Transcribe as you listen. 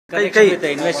connection with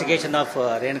the investigation of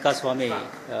Renuka Swamy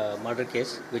murder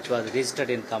case, which was registered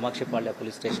in Kamakshipalya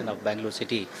Police Station of Bangalore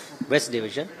City, West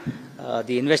Division.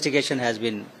 The investigation has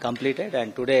been completed,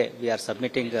 and today we are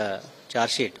submitting a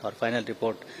charge sheet or final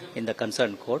report in the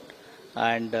concerned court.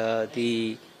 And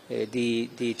the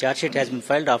charge sheet has been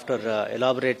filed after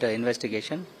elaborate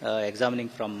investigation, examining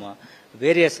from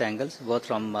various angles, both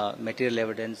from material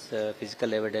evidence,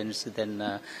 physical evidence, then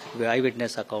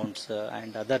eyewitness accounts,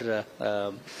 and other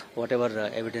whatever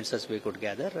evidences we could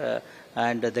gather.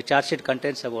 And the charge sheet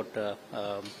contains about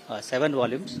 7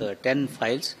 volumes, 10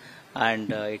 files,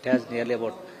 and it has nearly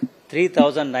about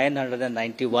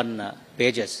 3,991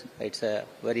 pages. It's a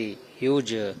very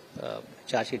huge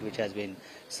charge sheet which has been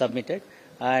submitted.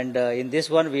 And in this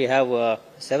one we have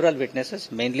several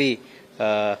witnesses, mainly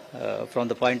from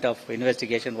the point of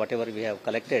investigation, whatever we have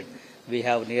collected. We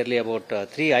have nearly about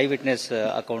 3 eyewitness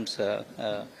accounts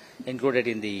included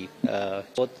in the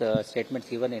both statements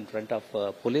given in front of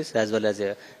police as well as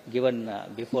given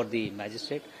before the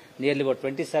magistrate. Nearly about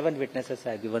 27 witnesses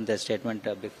have given their statement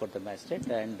before the magistrate,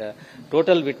 and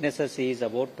total witnesses is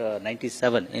about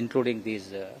 97, including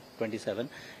these 27.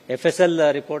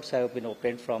 FSL reports have been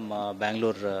obtained from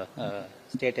Bangalore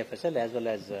State FSL as well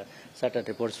as certain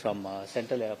reports from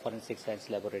Central Forensic Science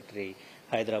Laboratory,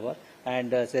 Hyderabad.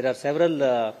 And there are several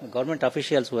government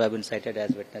officials who have been cited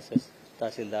as witnesses,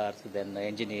 Tahsildars, then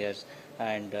engineers,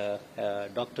 and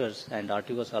doctors and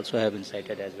RTOs also have been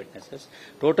cited as witnesses.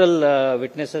 Total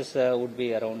witnesses would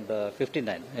be around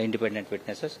 59 independent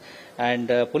witnesses, and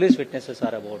police witnesses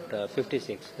are about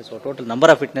 56. So total number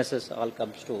of witnesses all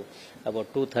comes to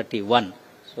about 231.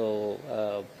 So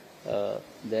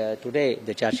today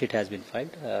the charge sheet has been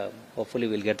filed. Hopefully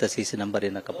we'll get the CC number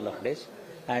in a couple of days,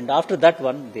 and after that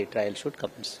one the trial should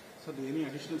commence. So, any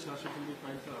additional charge sheet will be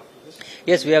filed after this?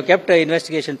 Yes, we have kept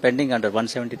investigation pending under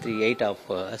 173(8) of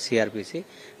CRPC.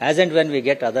 As and when we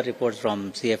get other reports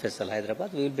from CFSL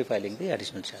Hyderabad, we will be filing the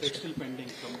additional charge. It's still pending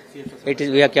from CFSL. It is.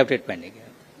 We have kept it pending.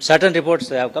 Certain reports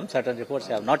have come, certain reports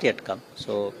have not yet come.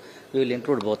 So we will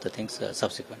include both the things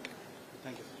subsequently.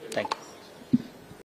 Thank you. Thank you.